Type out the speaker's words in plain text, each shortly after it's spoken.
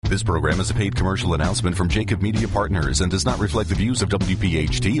This program is a paid commercial announcement from Jacob Media Partners and does not reflect the views of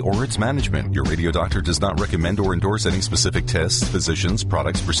WPHT or its management. Your radio doctor does not recommend or endorse any specific tests, physicians,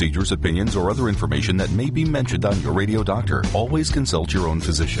 products, procedures, opinions, or other information that may be mentioned on Your Radio Doctor. Always consult your own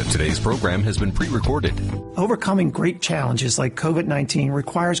physician. Today's program has been pre-recorded. Overcoming great challenges like COVID-19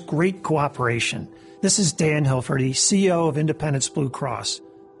 requires great cooperation. This is Dan Hilferty, CEO of Independence Blue Cross.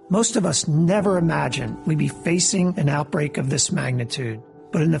 Most of us never imagined we'd be facing an outbreak of this magnitude.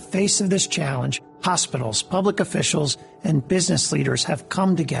 But in the face of this challenge, hospitals, public officials, and business leaders have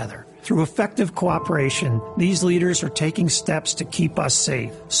come together. Through effective cooperation, these leaders are taking steps to keep us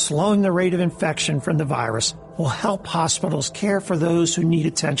safe. Slowing the rate of infection from the virus will help hospitals care for those who need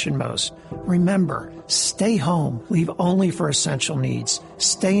attention most. Remember, stay home, leave only for essential needs.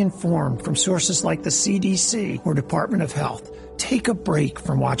 Stay informed from sources like the CDC or Department of Health. Take a break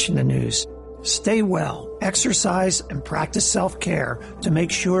from watching the news. Stay well, exercise, and practice self-care to make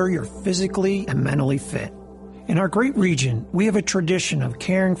sure you're physically and mentally fit. In our great region, we have a tradition of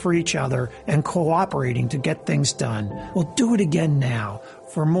caring for each other and cooperating to get things done. We'll do it again now.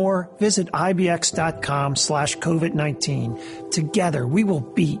 For more, visit ibx.com/COVID-19. Together, we will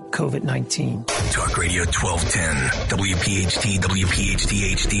beat COVID-19. Talk Radio 1210, WPHT,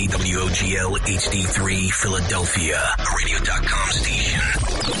 WPHT HD, WOGL HD3, Philadelphia, a radio.com station.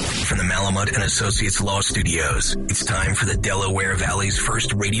 From the Malamud and Associates Law Studios, it's time for the Delaware Valley's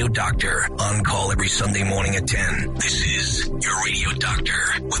first radio doctor, on call every Sunday morning at 10. This is Your Radio Doctor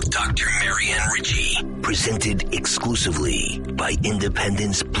with Dr. Marianne Ritchie, presented exclusively by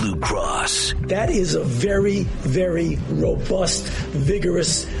Independence Blue Cross. That is a very, very robust,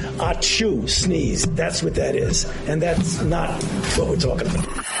 vigorous achoo sneeze. That's what that is. And that's not what we're talking about.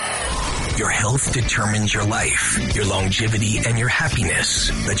 Your health determines your life, your longevity, and your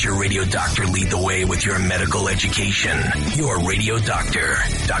happiness. Let your radio doctor lead the way with your medical education. Your Radio Doctor,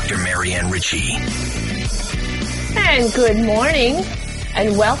 Dr. Marianne Ritchie. And good morning,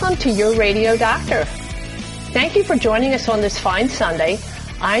 and welcome to Your Radio Doctor. Thank you for joining us on this fine Sunday.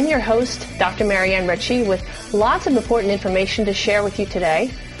 I'm your host, Dr. Marianne Ritchie, with lots of important information to share with you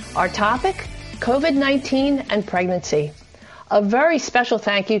today. Our topic, COVID-19 and pregnancy. A very special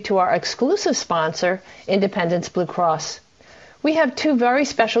thank you to our exclusive sponsor, Independence Blue Cross. We have two very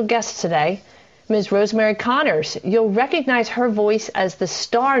special guests today. Ms. Rosemary Connors. You'll recognize her voice as the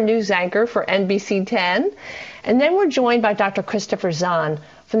star news anchor for NBC 10. And then we're joined by Dr. Christopher Zahn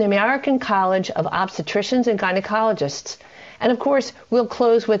from the American College of Obstetricians and Gynecologists. And of course, we'll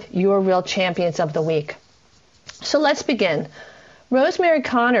close with your real champions of the week. So let's begin. Rosemary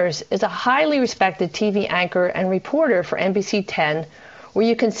Connors is a highly respected TV anchor and reporter for NBC 10, where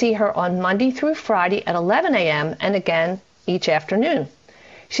you can see her on Monday through Friday at 11 a.m. and again each afternoon.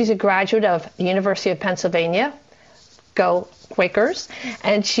 She's a graduate of the University of Pennsylvania, go Quakers,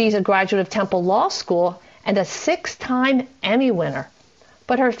 and she's a graduate of Temple Law School and a 6-time Emmy winner.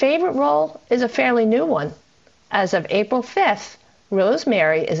 But her favorite role is a fairly new one. As of April 5th,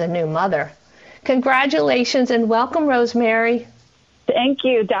 Rosemary is a new mother. Congratulations and welcome, Rosemary. Thank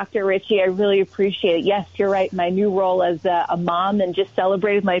you, Dr. Ritchie. I really appreciate it. Yes, you're right. My new role as a mom, and just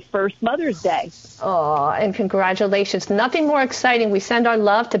celebrated my first Mother's Day. Oh, and congratulations. Nothing more exciting. We send our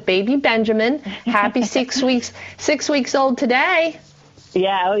love to baby Benjamin. Happy 6 weeks old today.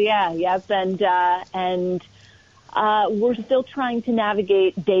 Yeah, oh yeah, yep. And we're still trying to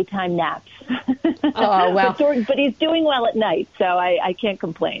navigate daytime naps. Oh, well. but he's doing well at night, so I can't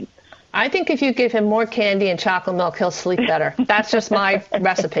complain. I think if you give him more candy and chocolate milk, he'll sleep better. That's just my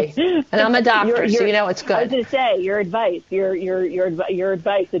recipe. And I'm a doctor, so you know it's good. I was going to say, your advice, your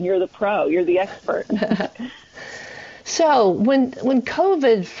advice, and you're the pro. You're the expert. So when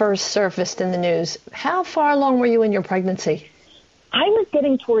COVID first surfaced in the news, how far along were you in your pregnancy? I was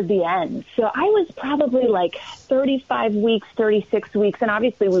getting toward the end. So I was probably like 35 weeks, 36 weeks. And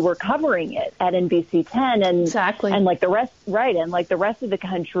obviously we were covering it at NBC 10 and exactly. And like the rest, right. And like the rest of the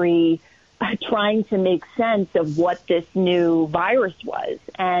country trying to make sense of what this new virus was.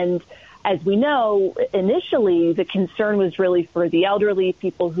 And as we know, initially the concern was really for the elderly,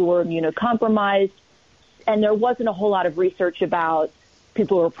 people who were immunocompromised. And there wasn't a whole lot of research about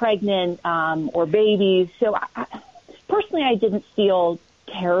people who were pregnant or babies. So personally, I didn't feel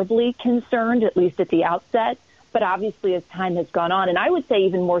terribly concerned, at least at the outset. But obviously, as time has gone on, and I would say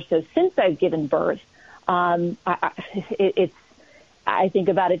even more so since I've given birth, I think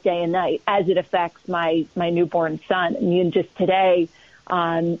about it day and night as it affects my newborn son. I mean, just today,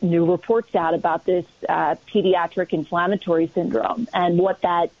 new reports out about this pediatric inflammatory syndrome and what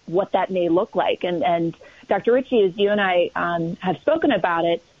that may look like. And Dr. Ritchie, as you and I have spoken about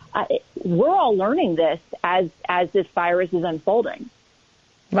it, we're all learning this as this virus is unfolding.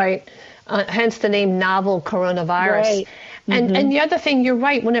 Right. Hence the name novel coronavirus. Right. And the other thing, you're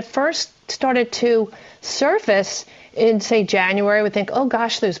right, when it first started to surface in, say, January, we think, oh,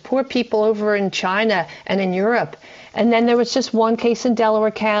 gosh, there's poor people over in China and in Europe. And then there was just one case in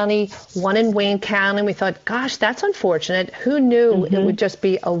Delaware County, one in Wayne County. And we thought, gosh, that's unfortunate. Who knew it would just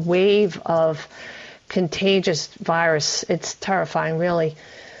be a wave of contagious virus? It's terrifying, really.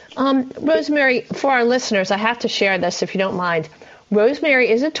 Rosemary, for our listeners, I have to share this if you don't mind. Rosemary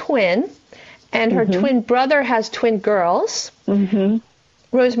is a twin, and her twin brother has twin girls.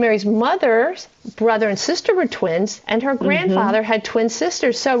 Rosemary's mother's brother and sister were twins, and her grandfather had twin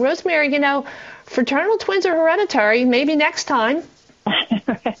sisters. So, Rosemary, you know, fraternal twins are hereditary. Maybe next time.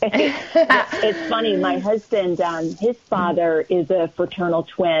 It's funny. My husband, his father is a fraternal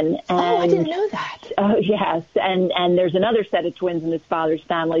twin. And, oh, I didn't know that. Oh, yes. And there's another set of twins in his father's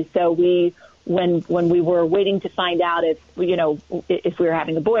family. So when we were waiting to find out if we were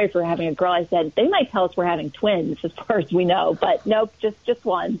having a boy, if we were having a girl, I said, they might tell us we're having twins as far as we know. But nope, just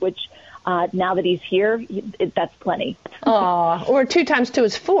one, which now that he's here, that's plenty. Oh, or 2 times 2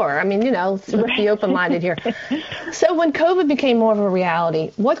 is 4. I mean, you know, let's be open-minded here. So when COVID became more of a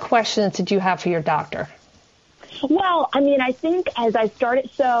reality, what questions did you have for your doctor? Well, I mean, I think as I started,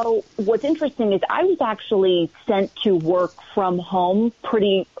 so what's interesting is I was actually sent to work from home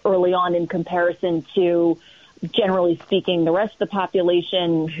pretty early on in comparison to, generally speaking, the rest of the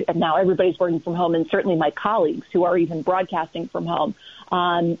population. Now everybody's working from home, and certainly my colleagues who are even broadcasting from home.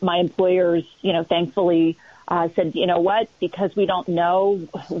 My employers, you know, thankfully said, you know what, because we don't know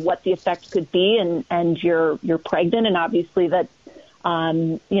what the effect could be, and you're pregnant, and obviously that,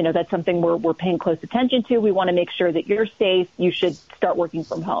 you know, that's something we're paying close attention to. We want to make sure that you're safe. You should start working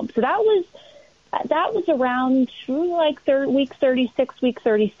from home. So that was around like week 36, week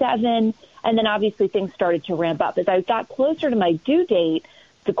 37. And then obviously things started to ramp up. As I got closer to my due date,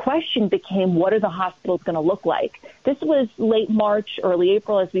 the question became, what are the hospitals going to look like? This was late March, early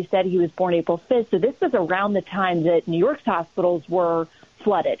April. As we said, he was born April 5th. So this was around the time that New York's hospitals were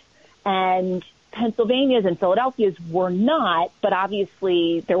flooded. And Pennsylvania's and Philadelphia's were not, but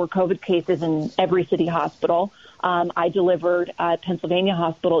obviously there were COVID cases in every city hospital. I delivered at Pennsylvania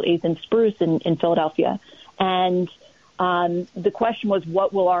Hospital, 8th and Spruce in Philadelphia. And the question was,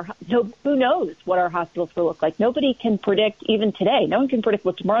 who knows what our hospitals will look like? Nobody can predict, even today. No one can predict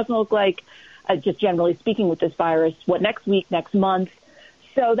what tomorrow's going to look like, just generally speaking with this virus, what next week, next month.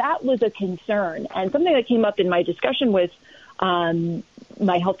 So that was a concern. And something that came up in my discussion with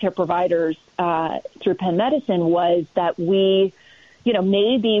my healthcare providers through Penn Medicine was that maybe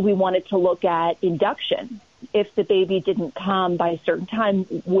we wanted to look at induction. If the baby didn't come by a certain time,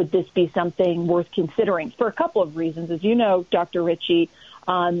 would this be something worth considering? For a couple of reasons. As you know, Dr. Ritchie,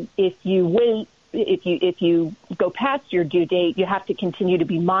 if you wait, if you go past your due date, you have to continue to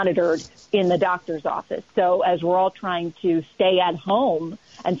be monitored in the doctor's office. So as we're all trying to stay at home,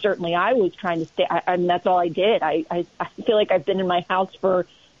 and certainly I was trying to stay, and that's all I did. I feel like I've been in my house for,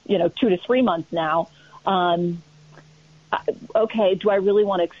 2 to 3 months now. Okay, do I really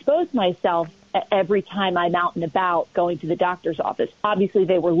want to expose myself every time I'm out and about going to the doctor's office? Obviously,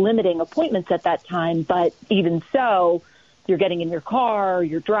 they were limiting appointments at that time, but even so, you're getting in your car,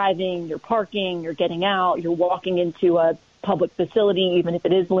 you're driving, you're parking, you're getting out, you're walking into a public facility, even if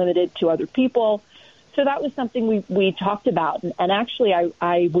it is limited to other people. So that was something we talked about. And actually,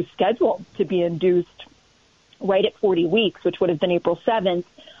 I was scheduled to be induced right at 40 weeks, which would have been April 7th.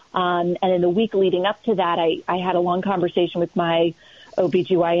 And in the week leading up to that, I had a long conversation with my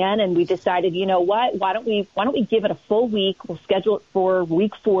OBGYN, and we decided, you know what, why don't we give it a full week? We'll schedule it for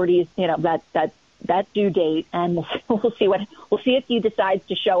week 40, that due date, and we'll see if he decides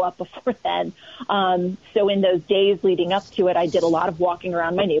to show up before then. So in those days leading up to it, I did a lot of walking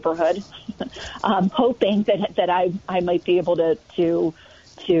around my neighborhood, hoping that I might be able to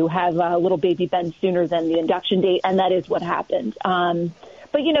have little baby Ben sooner than the induction date, and that is what happened.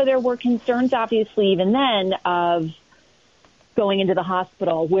 But there were concerns, obviously, even then, of going into the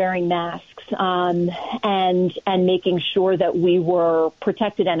hospital, wearing masks, and making sure that we were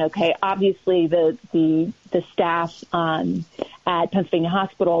protected and okay. Obviously, the staff at Pennsylvania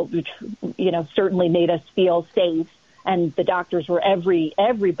Hospital, which certainly made us feel safe, and the doctors were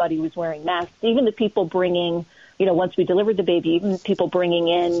everybody was wearing masks. Even the people bringing, once we delivered the baby, even people bringing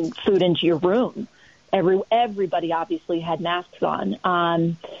in food into your room, everybody obviously had masks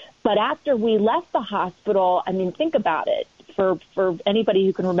on. But after we left the hospital, I mean, think about it. For anybody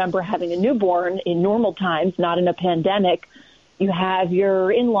who can remember having a newborn in normal times, not in a pandemic, you have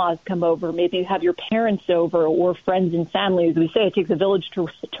your in-laws come over, maybe you have your parents over, or friends and family. As we say, it takes a village to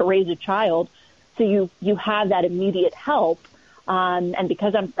raise a child. So you have that immediate help. And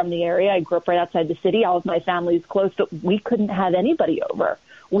because I'm from the area, I grew up right outside the city. All of my family is close, but we couldn't have anybody over.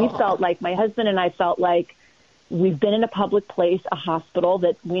 We felt like, my husband and I felt like, we've been in a public place, a hospital,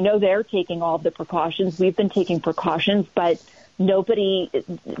 that we know they're taking all of the precautions. We've been taking precautions, but nobody,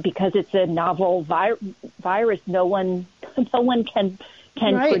 because it's a novel virus, no one can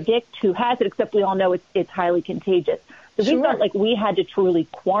predict who has it, except we all know it's highly contagious. So we felt like we had to truly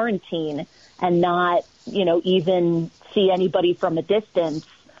quarantine and not, even see anybody from a distance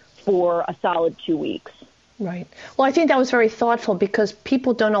for a solid 2 weeks. Right. Well, I think that was very thoughtful because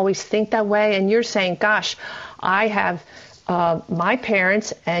people don't always think that way. And you're saying, gosh, I have my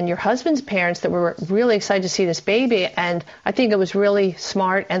parents and your husband's parents that were really excited to see this baby. And I think it was really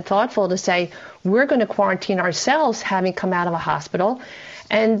smart and thoughtful to say, we're going to quarantine ourselves having come out of a hospital.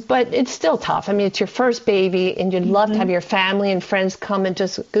 But it's still tough. I mean, it's your first baby, and you'd love to have your family and friends come and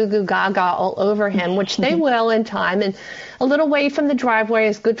just goo-goo gaga all over him, which they will in time. And a little way from the driveway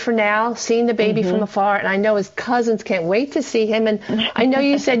is good for now, seeing the baby from afar. And I know his cousins can't wait to see him. And I know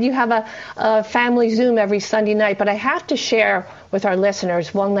you said you have a family Zoom every Sunday night, but I have to share with our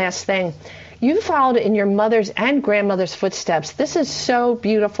listeners one last thing. You followed in your mother's and grandmother's footsteps. This is so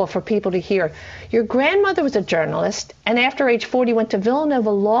beautiful for people to hear. Your grandmother was a journalist, and after age 40 went to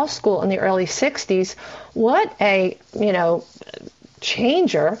Villanova Law School in the early 60s. What a,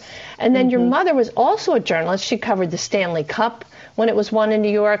 changer. And then your mother was also a journalist. She covered the Stanley Cup when it was won in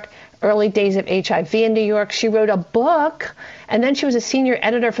New York, early days of HIV in New York. She wrote a book, and then she was a senior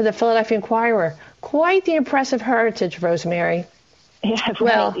editor for the Philadelphia Inquirer. Quite the impressive heritage, Rosemary. Yeah, right.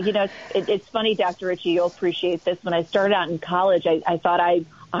 Well, it's funny, Dr. Ritchie, you'll appreciate this. When I started out in college, I thought I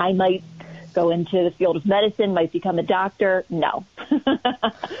might go into the field of medicine, might become a doctor. No.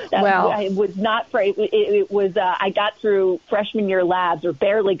 Well, I was not afraid. It was, I got through freshman year labs, or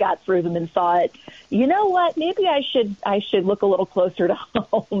barely got through them, and thought, you know what, maybe I should look a little closer to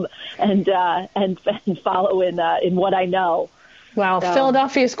home and follow in what I know. Wow, so.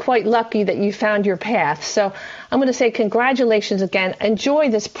 Philadelphia is quite lucky that you found your path. So I'm going to say congratulations again. Enjoy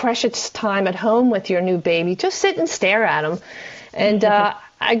this precious time at home with your new baby. Just sit and stare at him. And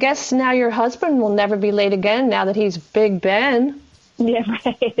I guess now your husband will never be late again now that he's Big Ben. Yeah,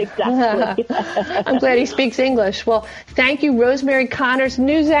 right, exactly. I'm glad he speaks English. Well, thank you, Rosemary Connors,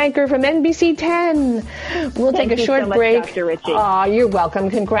 news anchor from NBC 10. We'll take a short break. Dr. Ritchie. Oh, you're welcome.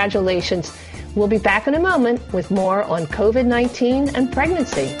 Congratulations. We'll be back in a moment with more on COVID-19 and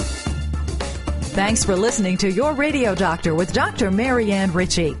pregnancy. Thanks for listening to Your Radio Doctor with Dr. Marianne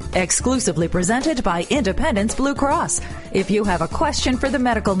Ritchie, exclusively presented by Independence Blue Cross. If you have a question for the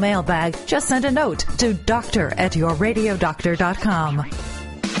medical mailbag, just send a note to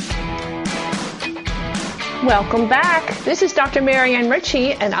doctor@yourradiodoctor.com. Welcome back. This is Dr. Marianne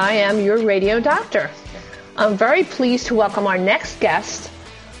Ritchie, and I am your radio doctor. I'm very pleased to welcome our next guest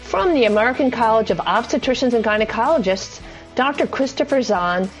from the American College of Obstetricians and Gynecologists. Dr. Christopher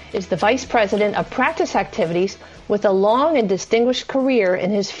Zahn is the Vice President of Practice Activities with a long and distinguished career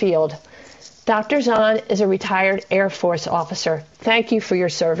in his field. Dr. Zahn is a retired Air Force officer. Thank you for your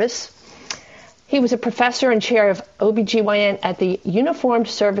service. He was a professor and chair of OBGYN at the Uniformed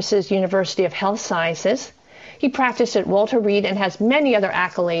Services University of Health Sciences. He practiced at Walter Reed and has many other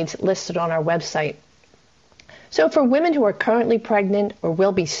accolades listed on our website. So for women who are currently pregnant or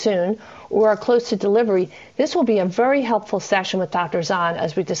will be soon or are close to delivery, this will be a very helpful session with Dr. Zahn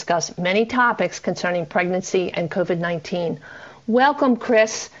as we discuss many topics concerning pregnancy and COVID-19. Welcome,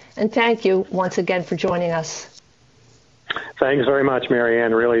 Chris, and thank you once again for joining us. Thanks very much,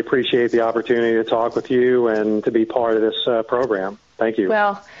 Marianne. Really appreciate the opportunity to talk with you and to be part of this program. Thank you.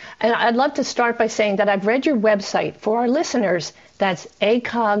 Well, and I'd love to start by saying that I've read your website. For our listeners, that's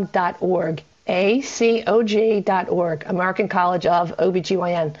acog.org. ACOG.org, American College of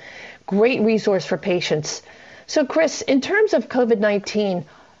OBGYN. Great resource for patients. So, Chris, in terms of COVID-19,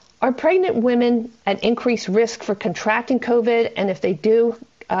 are pregnant women at increased risk for contracting COVID? And if they do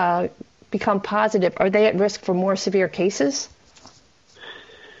become positive, are they at risk for more severe cases?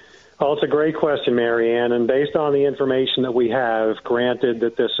 Well, it's a great question, Marianne. And based on the information that we have, granted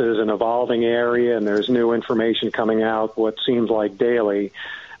that this is an evolving area and there's new information coming out, what seems like daily,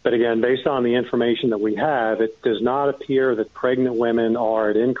 but again, based on the information that we have, it does not appear that pregnant women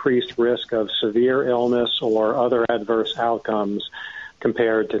are at increased risk of severe illness or other adverse outcomes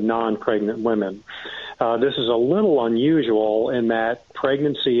compared to non-pregnant women. This is a little unusual in that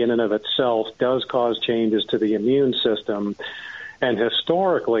pregnancy in and of itself does cause changes to the immune system. And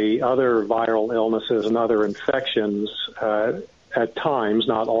historically, other viral illnesses and other infections, at times,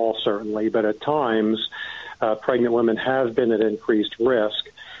 not all certainly, but at times, pregnant women have been at increased risk.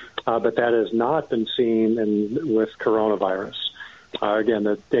 But that has not been seen with coronavirus. Again,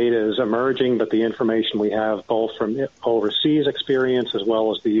 the data is emerging, but the information we have both from overseas experience as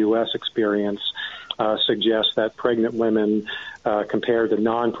well as the U.S. experience suggests that pregnant women compared to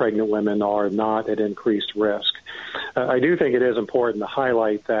non-pregnant women are not at increased risk. I do think it is important to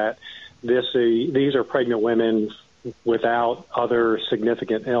highlight that these are pregnant women without other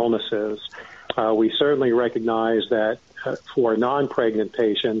significant illnesses. We certainly recognize that for non-pregnant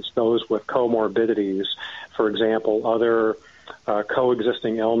patients, those with comorbidities, for example, other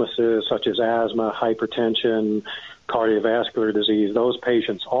coexisting illnesses such as asthma, hypertension, cardiovascular disease, those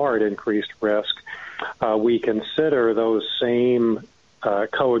patients are at increased risk. We consider those same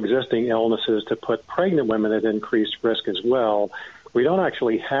coexisting illnesses to put pregnant women at increased risk as well. We don't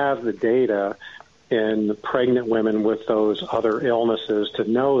actually have the data in pregnant women with those other illnesses to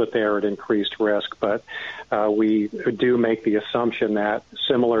know that they are at increased risk, but we do make the assumption that,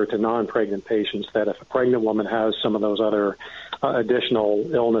 similar to non-pregnant patients, that if a pregnant woman has some of those other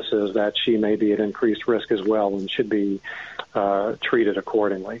additional illnesses, that she may be at increased risk as well and should be treated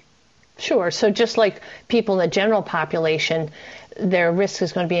accordingly. Sure. So just like people in the general population, their risk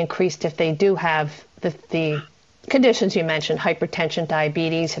is going to be increased if they do have the conditions you mentioned, hypertension,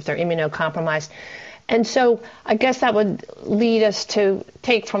 diabetes, if they're immunocompromised. And so I guess that would lead us to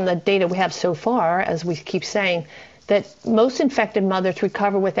take from the data we have so far, as we keep saying, that most infected mothers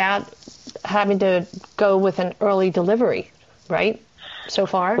recover without having to go with an early delivery, right, so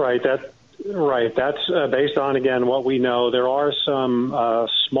far? Right. That's based on, again, what we know. There are some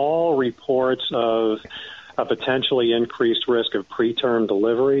small reports of a potentially increased risk of preterm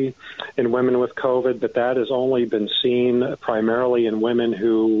delivery in women with COVID, but that has only been seen primarily in women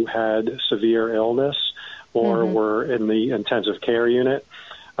who had severe illness or were in the intensive care unit.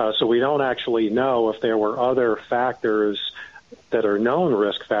 So we don't actually know if there were other factors that are known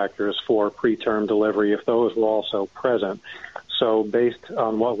risk factors for preterm delivery, if those were also present. So based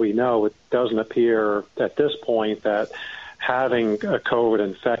on what we know, it doesn't appear at this point that having a COVID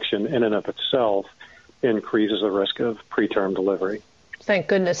infection in and of itself increases the risk of preterm delivery. Thank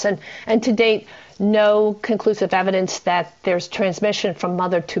goodness. And to date, no conclusive evidence that there's transmission from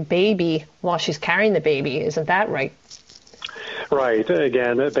mother to baby while she's carrying the baby. Isn't that right? Right.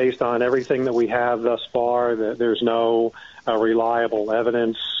 Again, based on everything that we have thus far, there's no reliable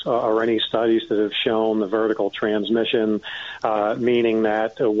evidence or any studies that have shown the vertical transmission, meaning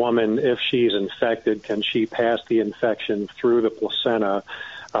that a woman, if she's infected, can she pass the infection through the placenta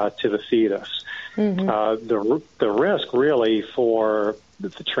to the fetus? The risk really for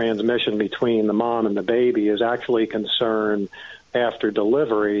the transmission between the mom and the baby is actually concern after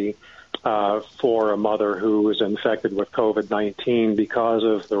delivery for a mother who is infected with COVID-19 because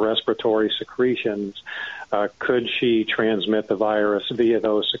of the respiratory secretions. Could she transmit the virus via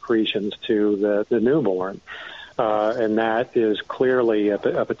those secretions to the newborn? And that is clearly a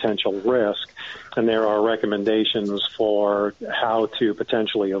potential risk. And there are recommendations for how to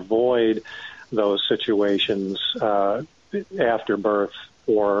potentially avoid those situations after birth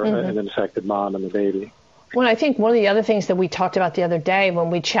for an infected mom and the baby. Well, I think one of the other things that we talked about the other day when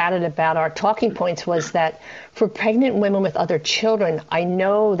we chatted about our talking points was that for pregnant women with other children, I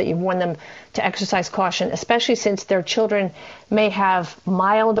know that you warned them to exercise caution, especially since their children may have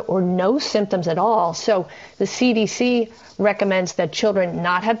mild or no symptoms at all. So the CDC recommends that children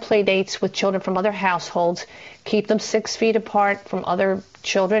not have play dates with children from other households, keep them 6 feet apart from other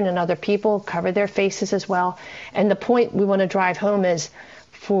children and other people, cover their faces as well. And the point we want to drive home is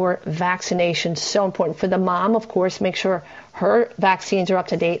for vaccination, so important. For the mom, of course, make sure her vaccines are up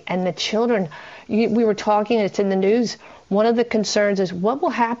to date. And the children, we were talking, it's in the news, one of the concerns is what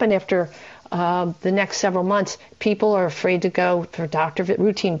will happen after the next several months. People are afraid to go for doctor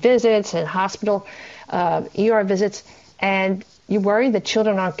routine visits and hospital ER visits, and you worry that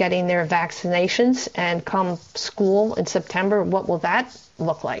children aren't getting their vaccinations, and come school in September, what will that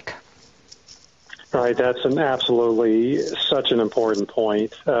look like? Right, that's absolutely such an important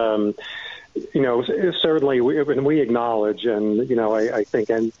point. Certainly we acknowledge, and, I think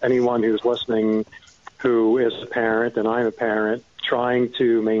anyone who's listening who is a parent, and I'm a parent, trying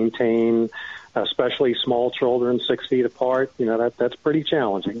to maintain, especially small children 6 feet apart, that's pretty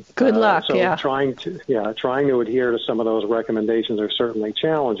challenging. Good luck, trying to adhere to some of those recommendations are certainly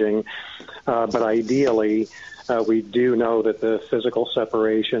challenging, but ideally we do know that the physical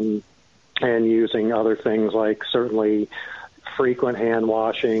separation and using other things like certainly frequent hand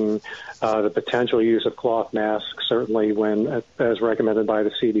washing, the potential use of cloth masks, certainly when, as recommended by the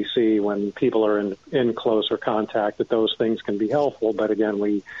CDC, when people are in closer contact, that those things can be helpful. But again,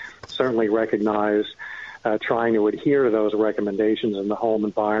 we certainly recognize trying to adhere to those recommendations in the home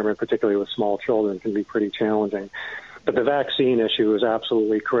environment, particularly with small children, can be pretty challenging. But the vaccine issue is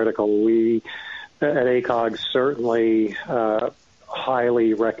absolutely critical. We at ACOG certainly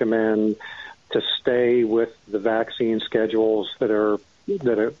highly recommend to stay with the vaccine schedules that are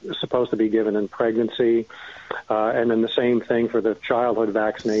supposed to be given in pregnancy, and then the same thing for the childhood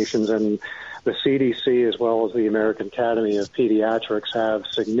vaccinations. And the CDC, as well as the American Academy of Pediatrics, have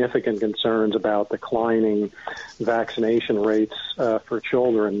significant concerns about declining vaccination rates for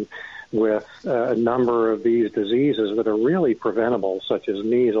children with a number of these diseases that are really preventable, such as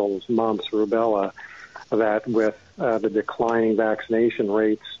measles, mumps, rubella, that with the declining vaccination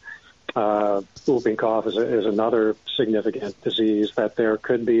rates, whooping cough is another significant disease, that there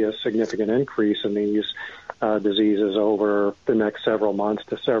could be a significant increase in these diseases over the next several months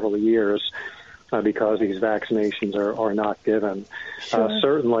to several years because these vaccinations are not given. Sure.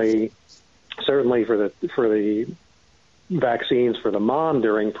 Certainly for the vaccines for the mom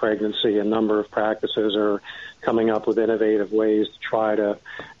during pregnancy, a number of practices are coming up with innovative ways to try to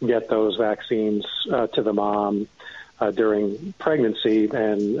get those vaccines to the mom during pregnancy,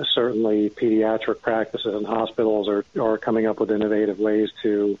 and certainly pediatric practices and hospitals are coming up with innovative ways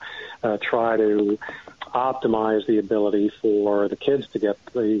to try to optimize the ability for the kids to get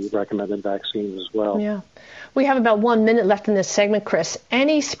the recommended vaccines as well. Yeah. We have about 1 minute left in this segment, Chris.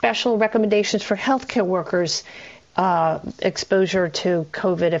 Any special recommendations for healthcare workers exposure to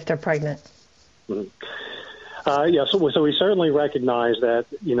COVID if they're pregnant? Mm-hmm. So we certainly recognize that,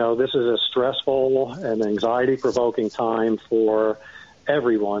 this is a stressful and anxiety-provoking time for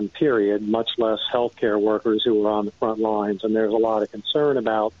everyone, period, much less healthcare workers who are on the front lines. And there's a lot of concern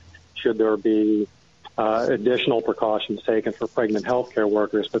about should there be additional precautions taken for pregnant healthcare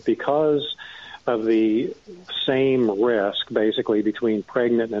workers. But because of the same risk, basically, between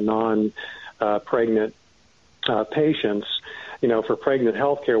pregnant and non-pregnant patients, for pregnant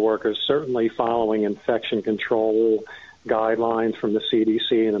healthcare workers, certainly following infection control guidelines from the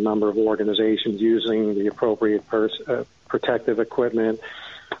CDC and a number of organizations using the appropriate protective equipment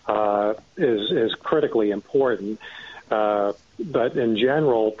is critically important. But in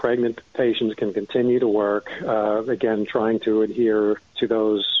general, pregnant patients can continue to work, again, trying to adhere to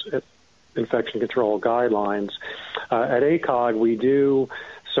those infection control guidelines. At ACOG, we do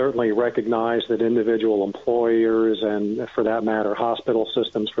certainly recognize that individual employers and, for that matter, hospital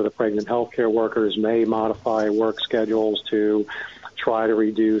systems for the pregnant healthcare workers may modify work schedules to try to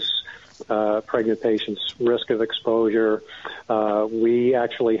reduce pregnant patients' risk of exposure. We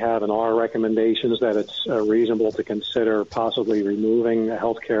actually have in our recommendations that it's reasonable to consider possibly removing a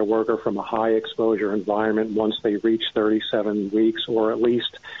healthcare worker from a high-exposure environment once they reach 37 weeks, or at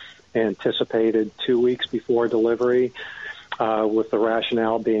least anticipated 2 weeks before delivery. With the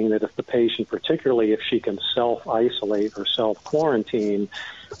rationale being that if the patient, particularly if she can self-isolate or self-quarantine,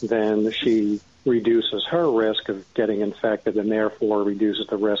 then she reduces her risk of getting infected and therefore reduces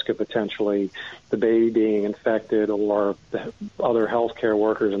the risk of potentially the baby being infected, or the other healthcare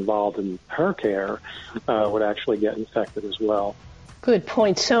workers involved in her care would actually get infected as well. Good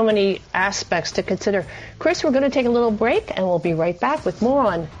point. So many aspects to consider. Chris, we're going to take a little break and we'll be right back with more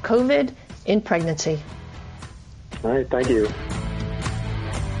on COVID in pregnancy. All right, thank you.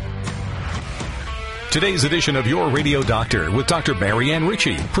 Today's edition of Your Radio Doctor with Dr. Marianne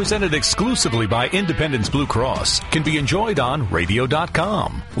Ritchie, presented exclusively by Independence Blue Cross, can be enjoyed on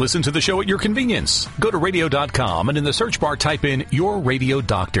radio.com. Listen to the show at your convenience. Go to radio.com and in the search bar type in Your Radio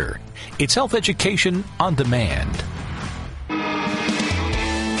Doctor. It's health education on demand.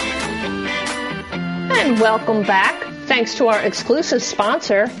 And welcome back. Thanks to our exclusive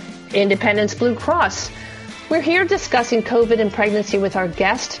sponsor, Independence Blue Cross. We're here discussing COVID and pregnancy with our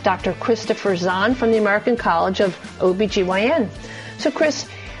guest, Dr. Christopher Zahn from the American College of OBGYN. So, Chris,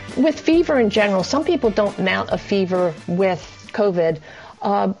 with fever in general, some people don't mount a fever with COVID,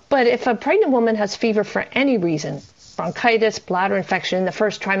 but if a pregnant woman has fever for any reason, bronchitis, bladder infection in the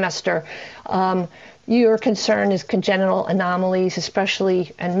first trimester, your concern is congenital anomalies,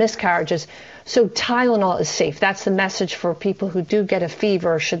 especially, and miscarriages. So Tylenol is safe. That's the message for people who do get a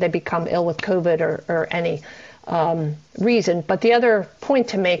fever should they become ill with COVID or any reason. But the other point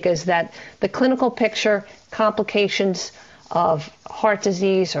to make is that the clinical picture, complications of heart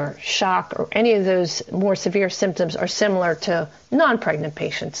disease or shock or any of those more severe symptoms are similar to non-pregnant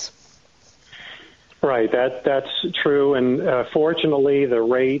patients. Right, that's true. And fortunately, the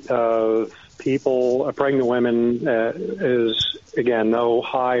rate of pregnant women is, again, no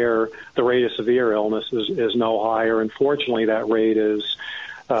higher. The rate of severe illness is no higher. Unfortunately, that rate is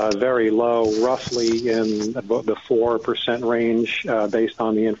very low, roughly in about the 4% range based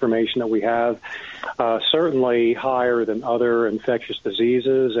on the information that we have. Certainly higher than other infectious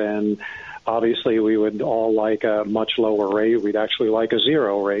diseases and Obviously, we would all like a much lower rate. We'd actually like a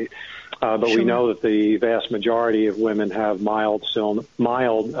 0 rate. But we know that the vast majority of women have mild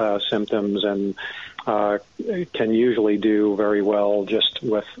symptoms and can usually do very well just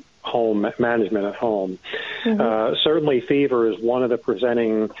with home management at home. Certainly, fever is one of the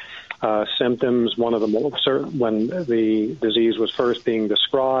presenting symptoms. One of the when the disease was first being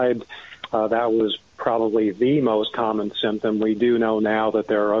described, that was probably the most common symptom. We do know now that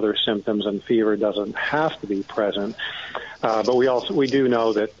there are other symptoms, and fever doesn't have to be present. But we do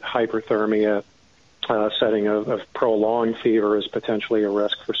know that hyperthermia, setting of prolonged fever, is potentially a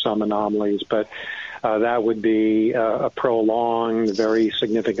risk for some anomalies. But that would be a prolonged, very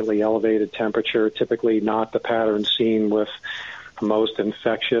significantly elevated temperature, typically not the pattern seen with most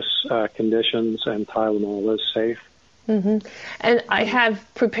infectious conditions, and Tylenol is safe. And I have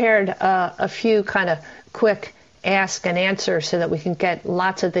prepared a few kind of quick ask and answer so that we can get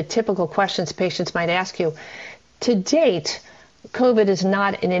lots of the typical questions patients might ask you. To date, COVID is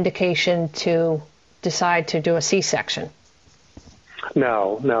not an indication to decide to do a C-section.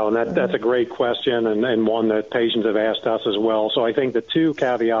 No, and that's a great question, and one that patients have asked us as well. So I think the two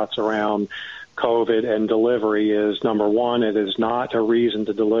caveats around COVID and delivery is, number one, it is not a reason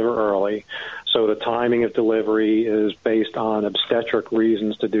to deliver early. So the timing of delivery is based on obstetric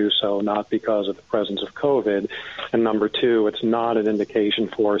reasons to do so, not because of the presence of COVID. And number two, it's not an indication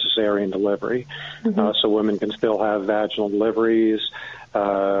for cesarean delivery. So women can still have vaginal deliveries,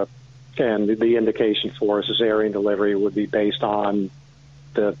 and the indication for cesarean delivery would be based on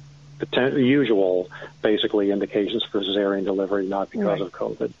the usual, basically, indications for cesarean delivery, not because of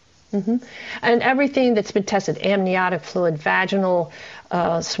COVID. And everything that's been tested, amniotic fluid, vaginal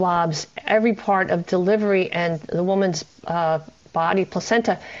swabs, every part of delivery and the woman's body,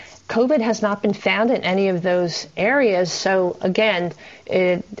 placenta, COVID has not been found in any of those areas. So again,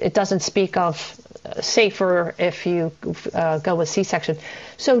 it doesn't speak of safer if you go with C-section.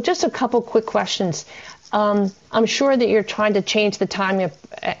 So just a couple quick questions. I'm sure that you're trying to change the timing of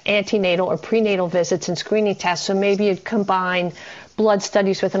antenatal or prenatal visits and screening tests. So maybe you'd combine blood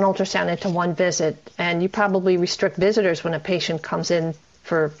studies with an ultrasound into one visit, and you probably restrict visitors when a patient comes in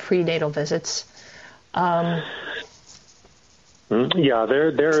for prenatal visits. Yeah,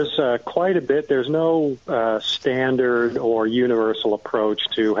 there's quite a bit. There's no standard or universal approach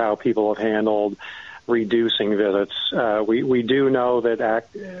to how people have handled reducing visits. We do know that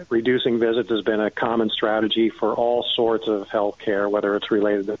reducing visits has been a common strategy for all sorts of health care, whether it's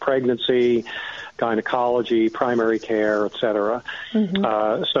related to pregnancy, gynecology, primary care, et cetera.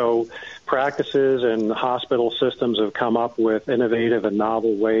 So practices and hospital systems have come up with innovative and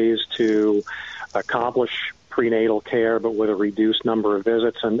novel ways to accomplish prenatal care, but with a reduced number of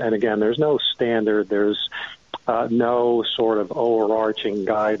visits. And again, there's no standard. There's no sort of overarching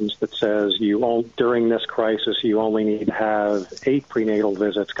guidance that says during this crisis you only need to have 8 prenatal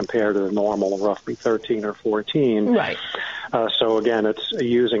visits compared to the normal roughly 13 or 14. Right. So again, it's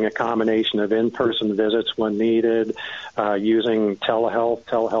using a combination of in-person visits when needed, using telehealth.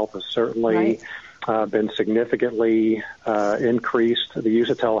 Telehealth has certainly been significantly increased. The use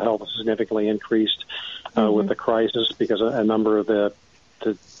of telehealth has significantly increased with the crisis, because a number of the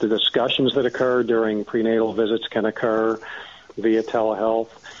discussions that occur during prenatal visits can occur via telehealth.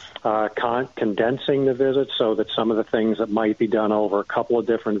 Condensing the visits so that some of the things that might be done over a couple of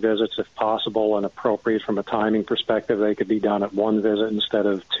different visits, if possible and appropriate from a timing perspective, they could be done at one visit instead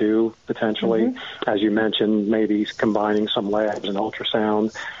of 2, potentially. As you mentioned, maybe combining some labs and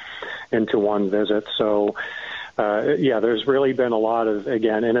ultrasound into one visit. So, there's really been a lot of,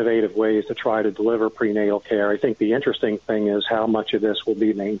 again, innovative ways to try to deliver prenatal care. I think the interesting thing is how much of this will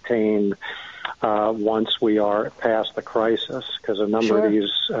be maintained once we are past the crisis, because a number of these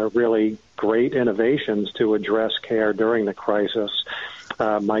really great innovations to address care during the crisis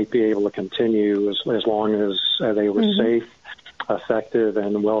might be able to continue as long as they were safe, effective,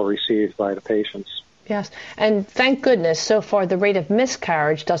 and well received by the patients. Yes, and thank goodness so far the rate of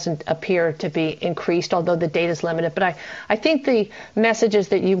miscarriage doesn't appear to be increased, although the data is limited. But I think the messages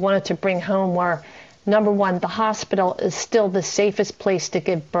that you wanted to bring home were, number one, the hospital is still the safest place to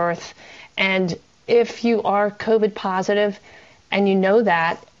give birth. And if you are COVID positive and you know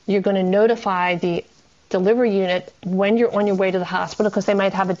that, you're going to notify the delivery unit when you're on your way to the hospital, because they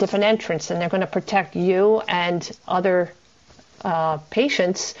might have a different entrance and they're going to protect you and other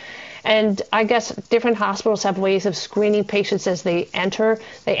patients. And I guess different hospitals have ways of screening patients as they enter.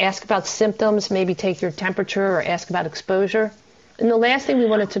 They ask about symptoms, maybe take your temperature or ask about exposure. And the last thing we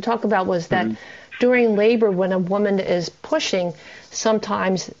wanted to talk about was that during labor, when a woman is pushing,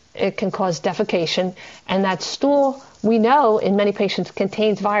 sometimes it can cause defecation, and that stool, we know in many patients,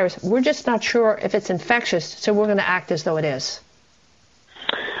 contains virus. We're just not sure if it's infectious, so we're going to act as though it is.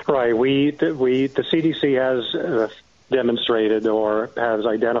 Right. The CDC has demonstrated or has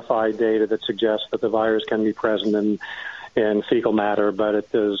identified data that suggests that the virus can be present in fecal matter,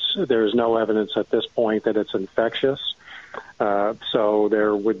 but there's no evidence at this point that it's infectious. So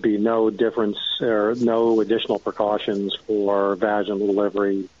there would be no difference or no additional precautions for vaginal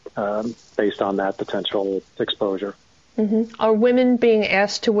delivery based on that potential exposure. Mm-hmm. Are women being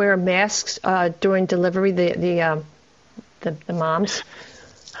asked to wear masks during delivery, the moms?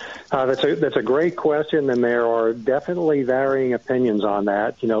 That's a great question, and there are definitely varying opinions on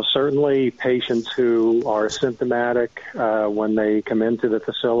that. Certainly patients who are symptomatic when they come into the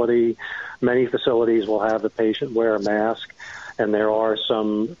facility, many facilities will have the patient wear a mask, and there are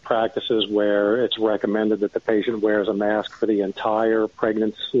some practices where it's recommended that the patient wears a mask for the entire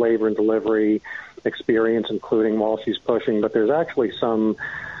pregnancy, labor, and delivery experience, including while she's pushing. But there's actually some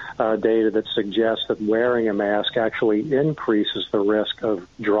data that suggests that wearing a mask actually increases the risk of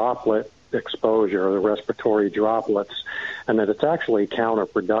droplet exposure, or the respiratory droplets, and that it's actually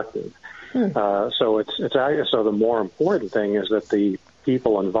counterproductive. So the more important thing is that the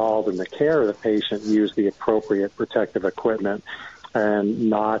people involved in the care of the patient use the appropriate protective equipment and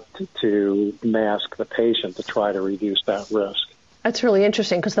not to mask the patient to try to reduce that risk. That's really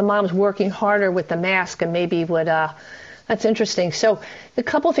interesting, because the mom's working harder with the mask and maybe would... That's interesting. So the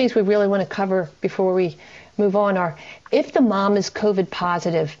couple of things we really want to cover before we move on are, if the mom is COVID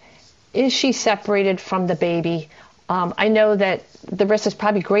positive, is she separated from the baby? I know that the risk is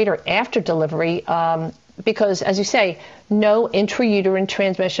probably greater after delivery because, as you say, no intrauterine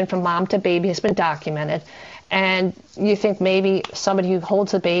transmission from mom to baby has been documented. And you think maybe somebody who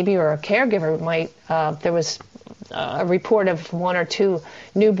holds the baby or a caregiver might, there was a report of 1 or 2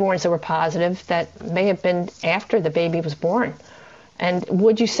 newborns that were positive that may have been after the baby was born. And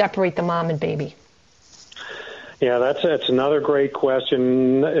would you separate the mom and baby? Yeah, that's another great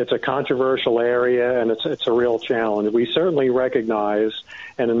question. It's a controversial area, and it's a real challenge. We certainly recognize,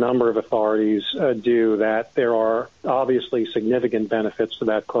 and a number of authorities do, that there are obviously significant benefits to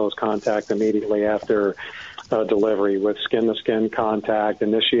that close contact immediately after delivery, with skin-to-skin contact,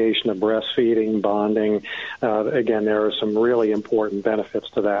 initiation of breastfeeding, bonding. Again, there are some really important benefits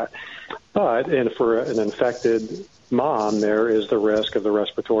to that. But for an infected mom, there is the risk of the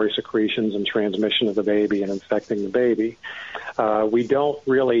respiratory secretions and transmission of the baby and infecting the baby. We don't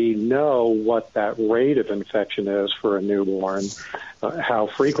really know what that rate of infection is for a newborn, how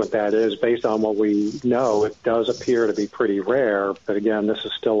frequent that is. Based on what we know, it does appear to be pretty rare, but again, this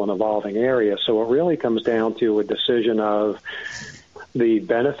is still an evolving area. So it really comes down to a decision of the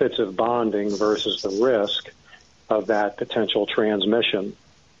benefits of bonding versus the risk of that potential transmission.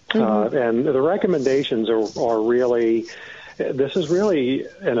 And the recommendations are really, this is really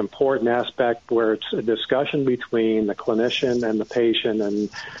an important aspect where it's a discussion between the clinician and the patient and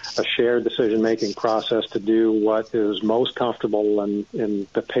a shared decision-making process to do what is most comfortable in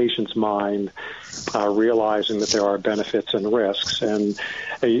the patient's mind, realizing that there are benefits and risks. And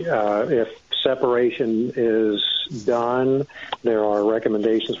if separation is done, there are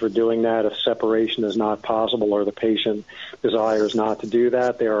recommendations for doing that. If separation is not possible or the patient desires not to do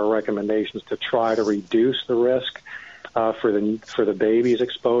that, there are recommendations to try to reduce the risk for the baby's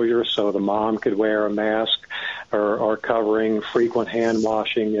exposure. So the mom could wear a mask or covering, frequent hand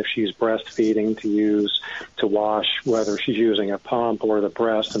washing if she's breastfeeding, to wash whether she's using a pump or the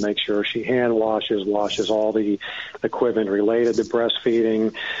breast, to make sure she hand washes all the equipment related to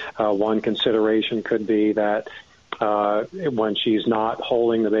breastfeeding. One consideration could be that when she's not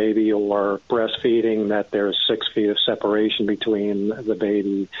holding the baby or breastfeeding, that there's 6 feet of separation between the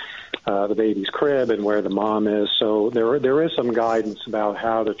baby's crib and where the mom is. So there is some guidance about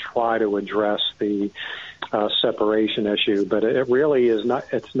how to try to address the separation issue, but it really is not.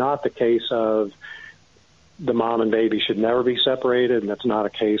 It's not the case of the mom and baby should never be separated, and it's not a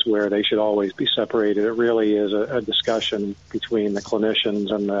case where they should always be separated. It really is a discussion between the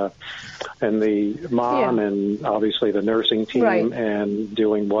clinicians and the mom, and obviously the nursing team, right, and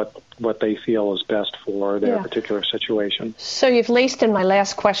doing what they feel is best for their particular situation. So you've laced in my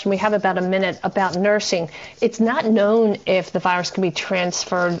last question. We have about a minute about nursing. It's not known if the virus can be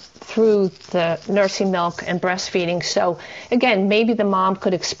transferred through the nursing milk and breastfeeding. So again, maybe the mom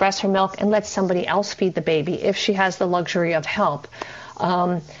could express her milk and let somebody else feed the baby if she has the luxury of help.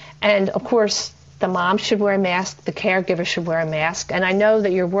 And of course, the mom should wear a mask, the caregiver should wear a mask. And I know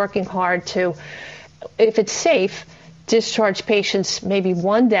that you're working hard to, if it's safe, discharge patients maybe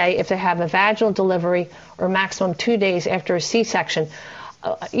one day if they have a vaginal delivery or maximum 2 days after a C-section.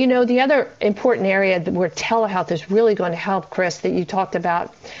 The other important area where telehealth is really going to help, Chris, that you talked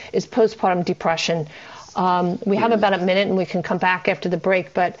about is postpartum depression. We have about a minute and we can come back after the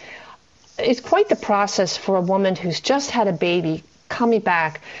break, but it's quite the process for a woman who's just had a baby, coming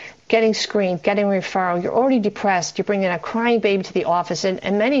back, getting screened, getting a referral. You're already depressed. You're bringing a crying baby to the office, and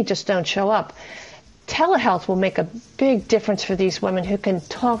many just don't show up. Telehealth will make a big difference for these women who can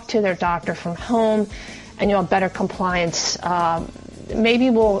talk to their doctor from home and better compliance. Maybe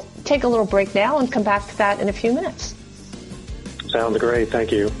we'll take a little break now and come back to that in a few minutes. Sounds great.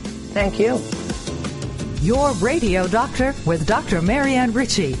 Thank you. Thank you. Your Radio Doctor with Dr. Marianne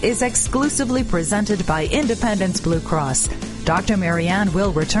Ritchie is exclusively presented by Independence Blue Cross. Dr. Marianne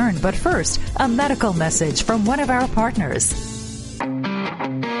will return, but first, a medical message from one of our partners.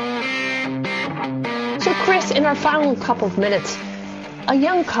 So, Chris, in our final couple of minutes, a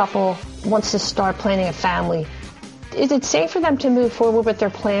young couple wants to start planning a family. Is it safe for them to move forward with their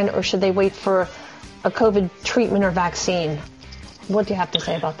plan, or should they wait for a COVID treatment or vaccine? What do you have to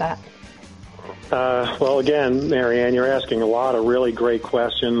say about that? Well, again, Marianne, you're asking a lot of really great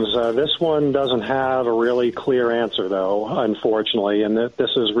questions. This one doesn't have a really clear answer, though, unfortunately, and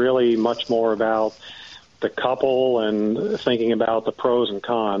this is really much more about the couple and thinking about the pros and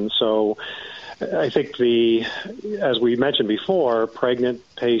cons. So I think as we mentioned before, pregnant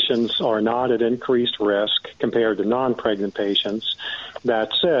patients are not at increased risk compared to non-pregnant patients. That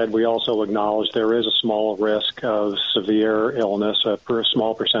said, we also acknowledge there is a small risk of severe illness. A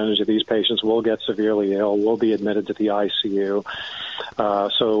small percentage of these patients will get severely ill, will be admitted to the ICU.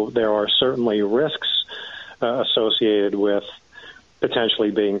 So there are certainly risks associated with potentially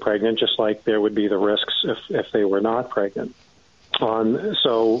being pregnant, just like there would be the risks if they were not pregnant.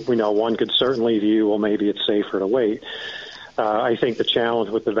 So one could certainly view, well, maybe it's safer to wait. I think the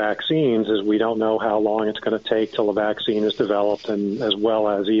challenge with the vaccines is we don't know how long it's going to take till a vaccine is developed, and as well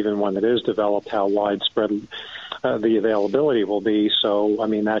as even when it is developed, how widespread the availability will be. So,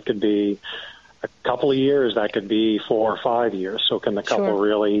 that could be a couple of years, that could be 4 or 5 years. So can the couple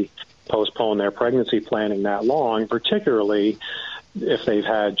really postpone their pregnancy planning that long, particularly if they've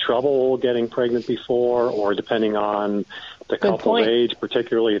had trouble getting pregnant before, or depending on the couple's age,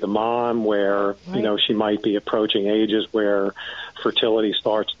 particularly the mom, where, she might be approaching ages where fertility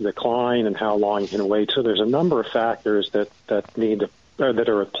starts to decline, and how long you can wait. So there's a number of factors that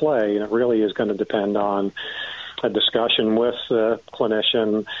are at play, and it really is going to depend on a discussion with the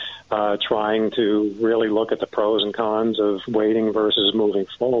clinician, trying to really look at the pros and cons of waiting versus moving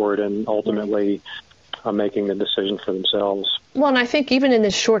forward, and ultimately making the decision for themselves. Well, and I think even in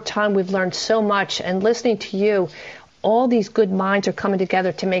this short time, we've learned so much, and listening to you, all these good minds are coming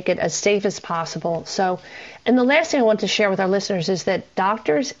together to make it as safe as possible. So, and the last thing I want to share with our listeners is that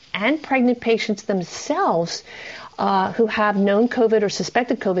doctors and pregnant patients themselves who have known COVID or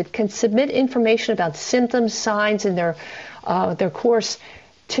suspected COVID can submit information about symptoms, signs, and their course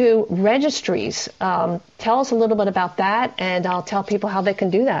to registries. Tell us a little bit about that, and I'll tell people how they can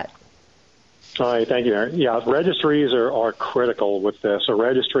do that. All right, thank you, Aaron. Yeah, registries are critical with this. A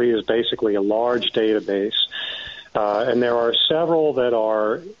registry is basically a large database, and there are several that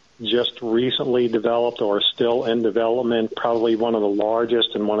are just recently developed or still in development. Probably one of the largest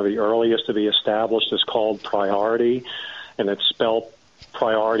and one of the earliest to be established is called Priority, and it's spelled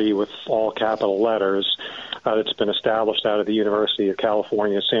Priority with all capital letters. It's been established out of the University of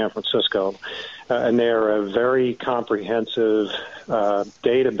California, San Francisco. And they're a very comprehensive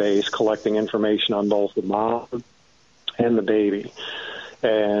database collecting information on both the mom and the baby.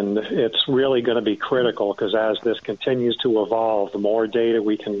 And it's really going to be critical, because as this continues to evolve, the more data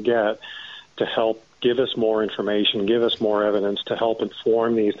we can get to help give us more information, give us more evidence to help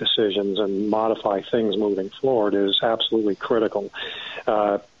inform these decisions and modify things moving forward is absolutely critical.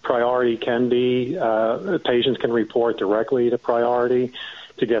 Priority can be, patients can report directly to Priority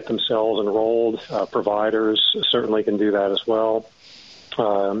to get themselves enrolled. Providers certainly can do that as well.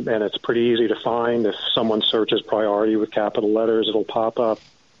 And it's pretty easy to find. If someone searches Priority with capital letters, it'll pop up.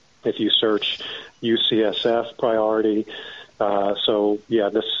 If you search UCSF Priority.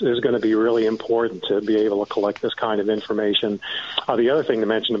 This is going to be really important to be able to collect this kind of information. The other thing to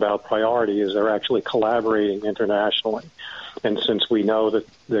mention about Priority is they're actually collaborating internationally. And since we know that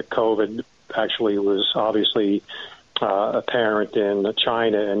the COVID actually was obviously apparent in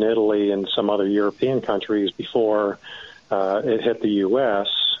China and Italy and some other European countries before it hit the U.S.,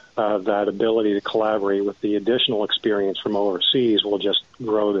 that ability to collaborate with the additional experience from overseas will just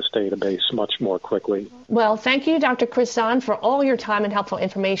grow this database much more quickly. Well, thank you, Dr. Chris Zahn, for all your time and helpful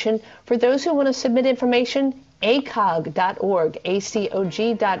information. For those who want to submit information, acog.org,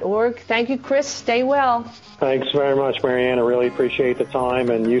 acog.org. Thank you, Chris. Stay well. Thanks very much, Marianne. I really appreciate the time,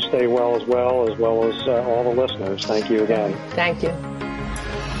 and you stay well as all the listeners. Thank you again. Thank you.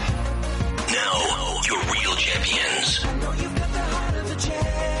 Now, your real champions.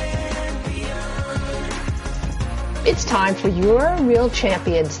 It's time for Your Real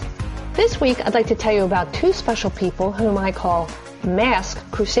Champions. This week, I'd like to tell you about two special people whom I call Mask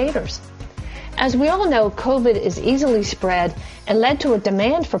Crusaders. As we all know, COVID is easily spread and led to a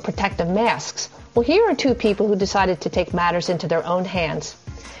demand for protective masks. Well, here are two people who decided to take matters into their own hands.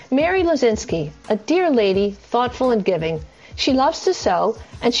 Mary Lazinski, a dear lady, thoughtful and giving. She loves to sew,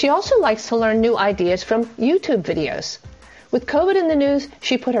 and she also likes to learn new ideas from YouTube videos. With COVID in the news,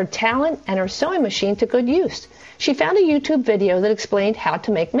 she put her talent and her sewing machine to good use. She found a YouTube video that explained how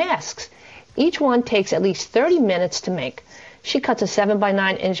to make masks. Each one takes at least 30 minutes to make. She cuts a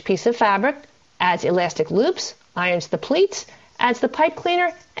 7x9-inch piece of fabric, adds elastic loops, irons the pleats, adds the pipe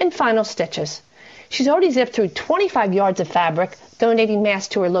cleaner, and final stitches. She's already zipped through 25 yards of fabric, donating masks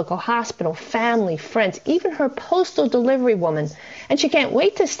to her local hospital, family, friends, even her postal delivery woman, and she can't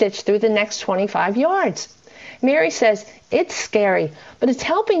wait to stitch through the next 25 yards. Mary says, "It's scary, but it's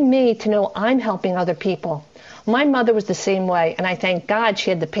helping me to know I'm helping other people. My mother was the same way, and I thank God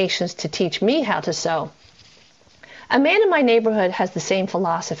she had the patience to teach me how to sew." A man in my neighborhood has the same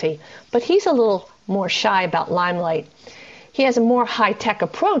philosophy, but he's a little more shy about limelight. He has a more high-tech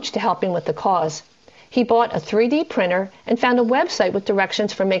approach to helping with the cause. He bought a 3D printer and found a website with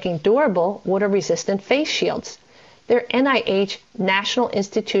directions for making durable, water-resistant face shields. They're NIH, National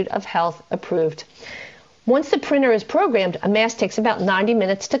Institute of Health approved. Once the printer is programmed, a mask takes about 90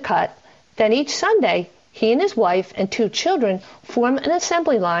 minutes to cut. Then each Sunday, he and his wife and 2 children form an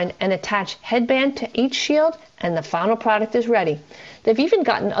assembly line and attach headband to each shield, and the final product is ready. They've even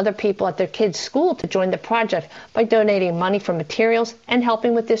gotten other people at their kids' school to join the project by donating money for materials and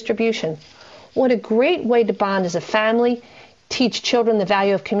helping with distribution. What a great way to bond as a family, teach children the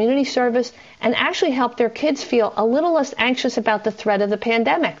value of community service, and actually help their kids feel a little less anxious about the threat of the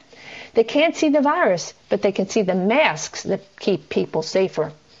pandemic. They can't see the virus, but they can see the masks that keep people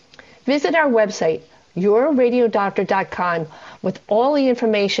safer. Visit our website, yourradiodoctor.com, with all the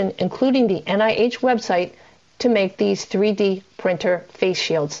information, including the NIH website, to make these 3D printer face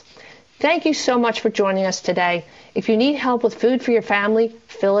shields. Thank you so much for joining us today. If you need help with food for your family,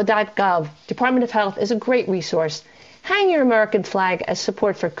 phila.gov. Department of Health is a great resource. Hang your American flag as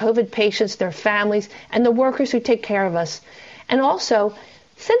support for COVID patients, their families, and the workers who take care of us. And also,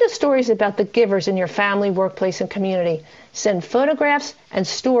 send us stories about the givers in your family, workplace, and community. Send photographs and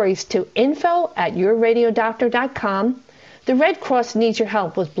stories to info@yourradiodoctor.com. The Red Cross needs your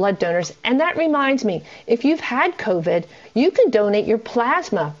help with blood donors, and that reminds me, if you've had COVID, you can donate your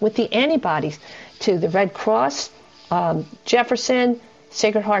plasma with the antibodies to the Red Cross, Jefferson,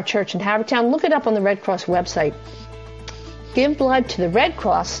 Sacred Heart Church in Havertown. Look it up on the Red Cross website. Give blood to the Red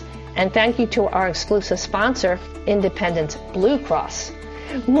Cross, and thank you to our exclusive sponsor, Independence Blue Cross.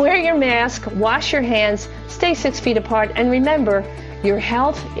 Wear your mask, wash your hands, stay 6 feet apart, and remember, your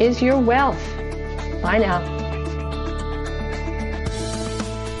health is your wealth. Bye now.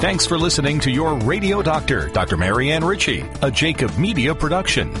 Thanks for listening to Your Radio Doctor, Dr. Marianne Ritchie, a Jacob Media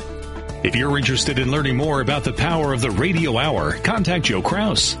production. If you're interested in learning more about the power of the radio hour, contact Joe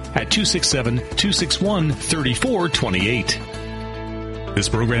Kraus at 267-261-3428. This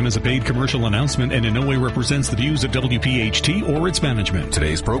program is a paid commercial announcement and in no way represents the views of WPHT or its management.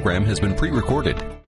 Today's program has been pre-recorded.